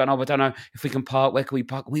 and I was going, I don't know if we can park. Where can we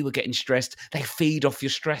park? We were getting stressed. They feed off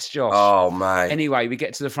your stress, Josh. Oh, mate. Anyway, we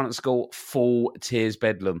get to the front of the school, full tears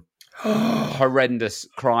bedlam. Horrendous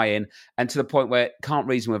crying. And to the point where can't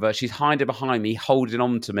reason with her. She's hiding behind me, holding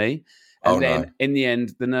on to me. And in the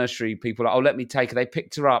end, the nursery people are like, let me take her. They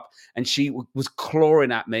picked her up and she was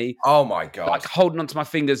clawing at me. Oh, my God. Like holding onto my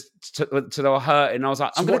fingers to they were hurting. And I was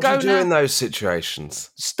like, I'm going to go now. What do you do in those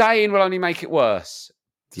situations? Staying will only make it worse.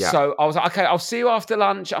 Yeah. So I was like, okay, I'll see you after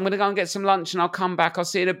lunch. I'm going to go and get some lunch and I'll come back. I'll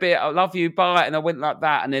see you in a bit. I love you. Bye. And I went like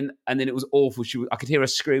that. And then it was awful. I could hear her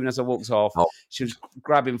screaming as I walked off. Oh. She was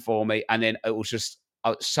grabbing for me. And then it was just I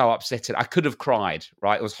was so upset. I could have cried,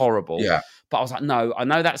 right? It was horrible. Yeah. But I was like, no, I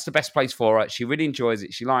know that's the best place for her. She really enjoys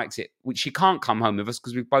it. She likes it. She can't come home with us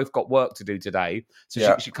because we've both got work to do today.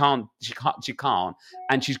 So she can't.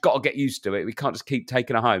 And she's got to get used to it. We can't just keep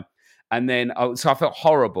taking her home. And then, so I felt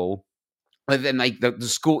horrible. And then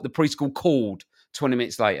the preschool called 20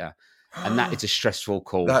 minutes later. And that is a stressful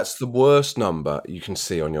call. That's the worst number you can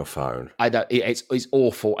see on your phone. I don't. It's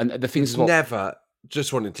awful. And the thing is, never.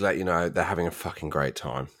 Just wanted to let you know they're having a fucking great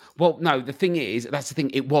time. Well, no. The thing is, that's the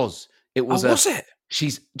thing. It was. Was it?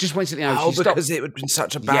 She's just wanted to let you know. Because it had been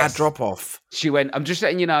such a bad drop off. She went, I'm just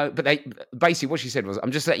letting you know. But basically what she said was,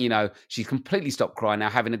 I'm just letting you know. She's completely stopped crying now,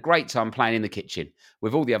 having a great time playing in the kitchen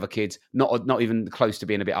with all the other kids. Not even close to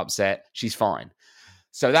being a bit upset. She's fine.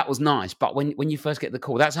 So that was nice. But when you first get the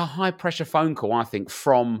call, that's a high pressure phone call, I think,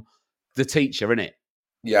 from the teacher, isn't it?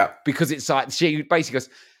 Yeah. Because it's like, she basically goes,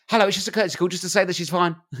 hello, it's just a courtesy call just to say that she's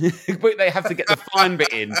fine. But they have to get the fine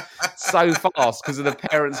bit in so fast because of the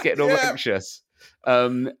parents getting all anxious.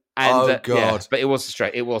 God. Yeah, but it was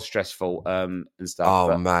stressful and stuff.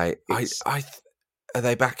 Oh, mate. Are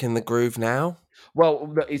they back in the groove now?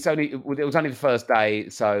 Well, it was only the first day,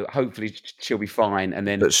 so hopefully she'll be fine. And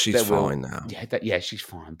then, but she's fine now. Yeah, she's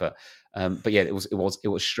fine. But yeah, it was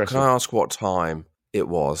stressful. Can I ask what time it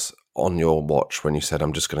was on your watch when you said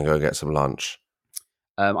I'm just going to go get some lunch?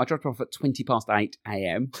 I dropped her off at 8:20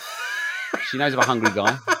 a.m. She knows I'm a hungry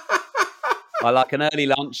guy. I like an early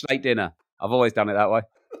lunch, late dinner. I've always done it that way.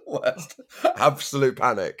 Absolute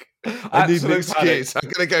panic. I need an excuse. I'm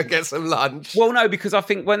going to go get some lunch. Well, no, because I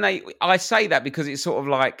think I say that because it's sort of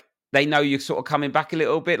like they know you're sort of coming back a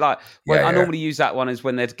little bit. Like I normally use that one as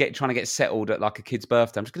when they're trying to get settled at like a kid's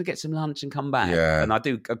birthday. I'm just going to get some lunch and come back. Yeah. And I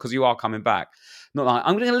do because you are coming back. Not like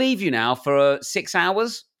I'm going to leave you now for 6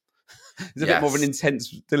 hours. It's a bit more of an intense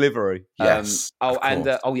delivery. Yes.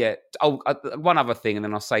 One other thing, and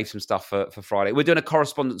then I'll save some stuff for Friday. We're doing a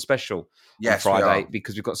correspondence special on Friday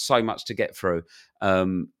because we've got so much to get through.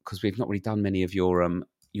 Because we've not really done many of your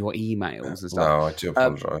emails and stuff. No, I do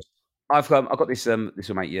apologise. I've got this. This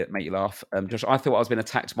will make you laugh, Josh. I thought I was being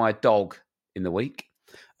attacked by a dog in the week.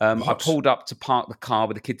 I pulled up to park the car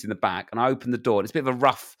with the kids in the back, and I opened the door. And it's a bit of a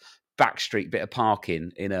rough backstreet bit of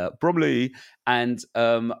parking in Bromley, and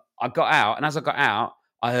I got out, and as I got out,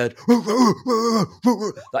 I heard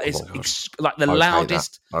like like the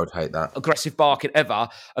loudest. I would hate that aggressive barking ever,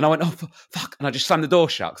 and I went, "Oh fuck!" and I just slammed the door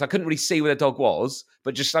shut because I couldn't really see where the dog was,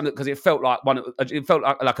 but just slammed it because it felt like It felt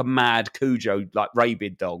like a mad Cujo, like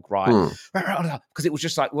rabid dog, right? Because it was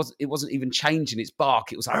just like it wasn't even changing its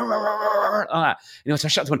bark. It was like that. So I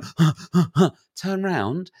shut the door, turn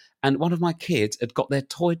round, and one of my kids had got their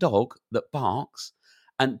toy dog that barks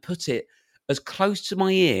and put it as close to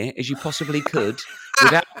my ear as you possibly could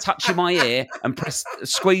without touching my ear and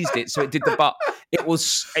squeezed it so it did the butt.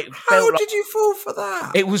 How did you fall for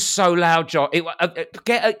that? It was so loud, John.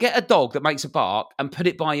 Get a dog that makes a bark and put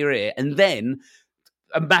it by your ear, and then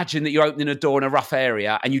imagine that you're opening a door in a rough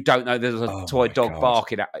area and you don't know there's a toy dog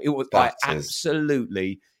barking. It was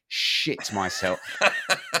absolutely shit myself,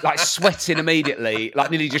 like sweating immediately,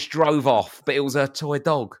 like nearly just drove off. But it was a toy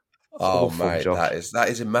dog. Oh, mate, that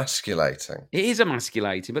is emasculating. It is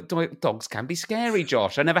emasculating, but dogs can be scary,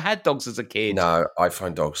 Josh. I never had dogs as a kid. No, I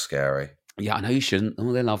find dogs scary. Yeah, I know you shouldn't.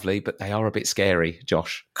 Oh, they're lovely, but they are a bit scary,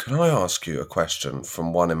 Josh. Can I ask you a question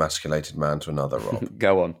from one emasculated man to another, Rob?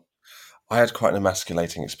 Go on. I had quite an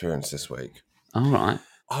emasculating experience this week. All right.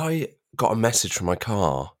 I got a message from my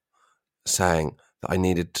car saying that I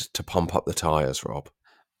needed to pump up the tyres, Rob.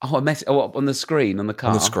 Oh, a message on the screen, on the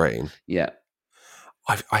car? On the screen. Yeah.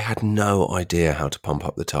 I had no idea how to pump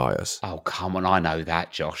up the tyres. Oh, come on, I know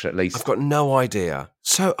that, Josh, at least. I've got no idea.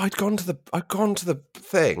 So I'd gone to the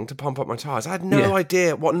thing to pump up my tyres. I had no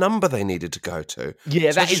idea what number they needed to go to.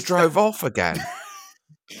 Yeah, so I just drove off again.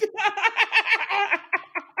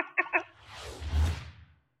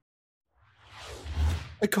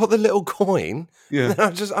 I got the little coin. Yeah.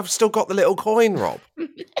 I've still got the little coin, Rob.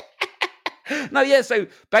 No, yeah. So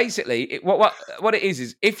basically, what it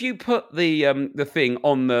is if you put the thing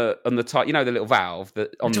on the tire, you know, the little valve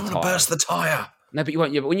that on the tire. You don't want to burst the tire. No, but you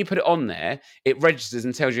won't. Yeah, but when you put it on there, it registers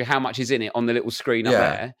and tells you how much is in it on the little screen up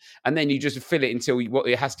there, and then you just fill it until what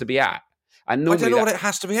it has to be at. And normally I don't know what it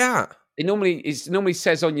has to be at. It normally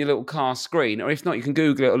says on your little car screen, or if not, you can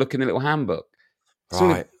Google it or look in the little handbook.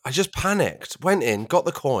 Right. I just panicked, went in, got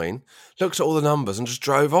the coin, looked at all the numbers, and just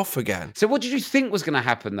drove off again. So what did you think was going to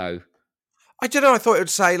happen, though? I don't know. I thought it would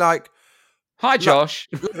say, like... Hi, Josh.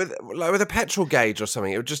 Like with a petrol gauge or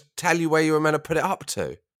something. It would just tell you where you were meant to put it up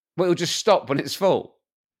to. Well, it'll just stop when it's full.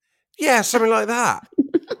 Yeah, something like that.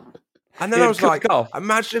 And then I was like,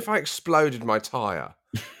 imagine if I exploded my tyre.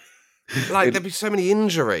 Like, there'd be so many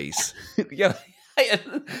injuries. Yeah,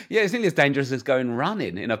 it's nearly as dangerous as going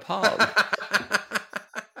running in a park.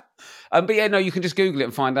 But yeah, no, you can just Google it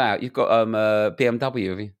and find out. You've got BMW,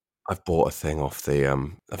 have you? I've bought a thing off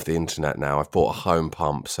the internet now. I've bought a home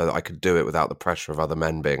pump so that I could do it without the pressure of other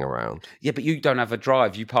men being around. Yeah, but you don't have a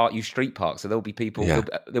drive. You street park, so there'll be people. Yeah.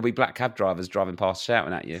 There'll be black cab drivers driving past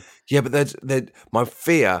shouting at you. Yeah, but my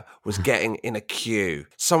fear was getting in a queue.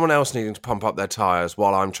 Someone else needing to pump up their tyres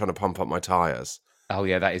while I'm trying to pump up my tyres. Oh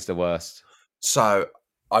yeah, that is the worst. So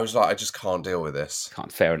I was like, I just can't deal with this.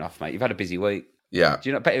 Fair enough, mate. You've had a busy week. Yeah.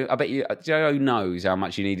 I bet you. Do you know who knows how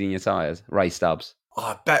much you need in your tyres? Ray Stubbs. Oh,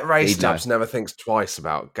 I bet Ray Stubbs never thinks twice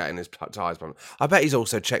about getting his tyres pumped. I bet he's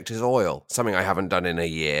also checked his oil, something I haven't done in a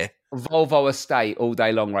year. Volvo estate all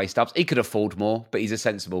day long, Ray Stubbs. He could afford more, but he's a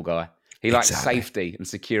sensible guy. He likes safety and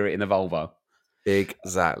security in the Volvo.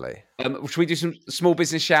 Exactly. Should we do some small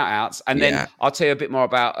business shout-outs? And then I'll tell you a bit more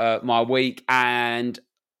about my week, and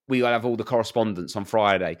we will have all the correspondence on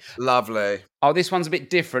Friday. Lovely. Oh, this one's a bit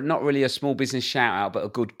different. Not really a small business shout-out, but a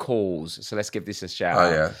good cause. So let's give this a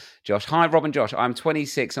shout-out. Oh, yeah. Josh. Hi, Rob and Josh. I'm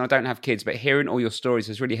 26 and I don't have kids, but hearing all your stories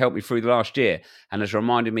has really helped me through the last year and has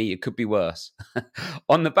reminded me it could be worse.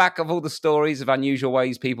 On the back of all the stories of unusual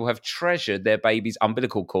ways people have treasured their baby's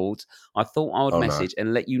umbilical cords, I thought I would message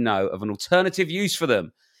and let you know of an alternative use for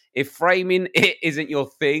them. If framing it isn't your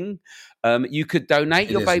thing, you could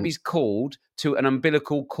donate your baby's cord to an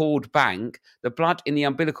umbilical cord bank. The blood in the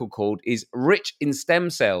umbilical cord is rich in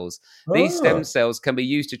stem cells. These stem cells can be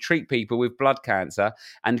used to treat people with blood cancer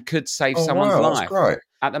and could save someone's life. That's great.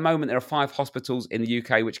 At the moment, there are 5 hospitals in the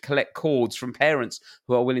UK which collect cords from parents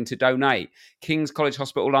who are willing to donate. King's College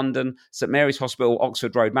Hospital, London, St Mary's Hospital,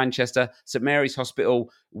 Oxford Road, Manchester, St Mary's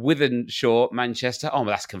Hospital, Wythenshawe, Manchester. Oh,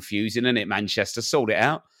 that's confusing, isn't it, Manchester? Sort it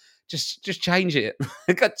out. Just change it.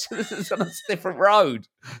 It's on a different road.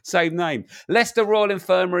 Same name. Leicester Royal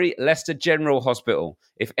Infirmary, Leicester General Hospital.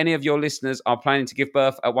 If any of your listeners are planning to give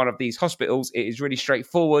birth at one of these hospitals, it is really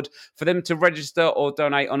straightforward for them to register or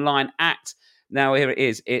donate online at... Now, here it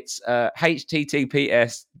is. It's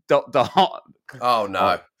https ... Oh,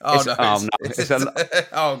 no. Oh,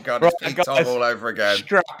 God. It's Pete Tom all over again.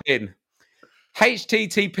 Strap in.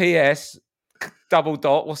 https ...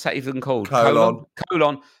 what's that even called? Colon /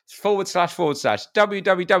 /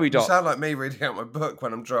 www. You sound like me reading out my book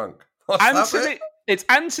when I'm drunk. It's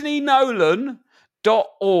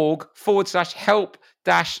anthonynolan.org / help -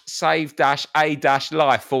 save - a -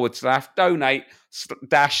 life / donate -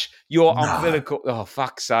 your umbilical. Oh,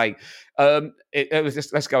 fuck's sake. It was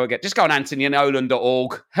just, let's go again. Just go on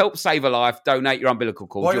anthonynolan.org, help save a life, donate your umbilical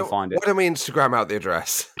cord. You'll find it. Why don't we Instagram out the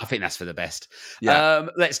address? I think that's for the best. Yeah.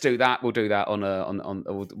 Let's do that. We'll do that on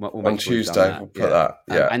Tuesday. We'll put that.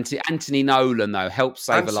 Yeah. Anthony Nolan, though, help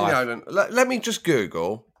save a life. Nolan. Let me just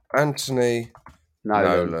Google Anthony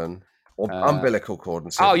Nolan or umbilical cord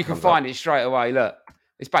and see. Oh, you can find it straight away. Look,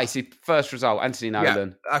 it's basically first result. Anthony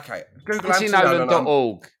Nolan. Yeah. Okay. Google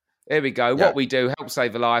anthonynolan.org. Here we go. Yeah. What we do, help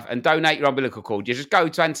save a life, and donate your umbilical cord. You just go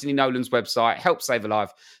to Anthony Nolan's website, help save a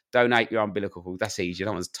life, donate your umbilical cord. That's easy.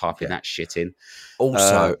 No one's typing that shit in.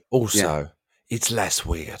 Also, it's less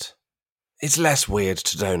weird. It's less weird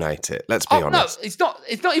to donate it. Let's be honest. No,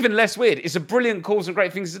 it's not even less weird. It's a brilliant cause and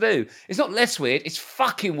great things to do. It's not less weird. It's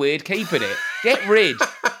fucking weird keeping it. Get rid.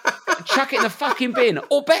 Chuck it in the fucking bin.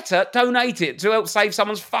 Or better, donate it to help save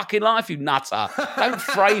someone's fucking life, you nutter. Don't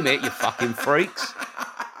frame it, you fucking freaks.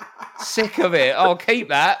 Sick of it. I'll keep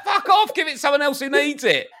that. Fuck off. Give it to someone else who needs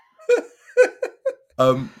it.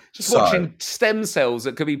 Watching stem cells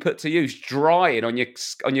that could be put to use drying on your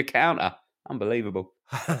counter. Unbelievable.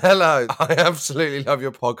 Hello. I absolutely love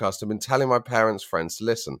your podcast. I've been telling my parents' friends to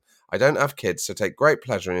listen. I don't have kids, so take great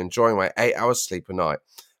pleasure in enjoying my 8 hours sleep a night,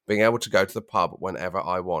 being able to go to the pub whenever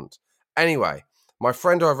I want. Anyway, my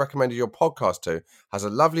friend who I've recommended your podcast to has a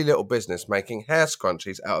lovely little business making hair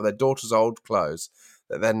scrunchies out of their daughter's old clothes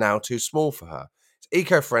that they're now too small for her. It's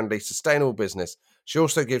eco-friendly, sustainable business. She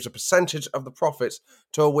also gives a percentage of the profits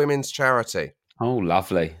to a women's charity. Oh,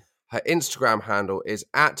 lovely. Her Instagram handle is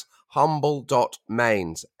at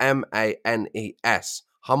humble.mains, M-A-N-E-S,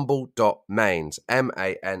 humble.mains,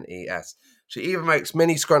 M-A-N-E-S. She even makes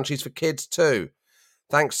mini scrunchies for kids too.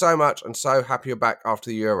 Thanks so much, and so happy you're back after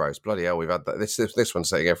the Euros. Bloody hell, we've had that. This one's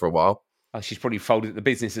sitting here for a while. Oh, she's probably folded. The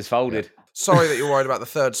business has folded. Yeah. Sorry that you're worried about the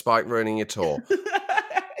third spike ruining your tour.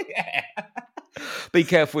 Yeah. Be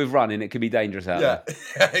careful with running. It can be dangerous out there.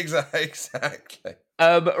 Yeah, exactly.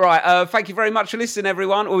 Right. Thank you very much for listening,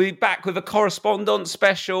 everyone. We'll be back with a correspondent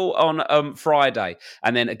special on Friday,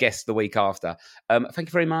 and then a guest the week after. Thank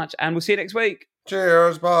you very much, and we'll see you next week.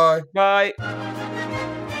 Cheers. Bye. Bye.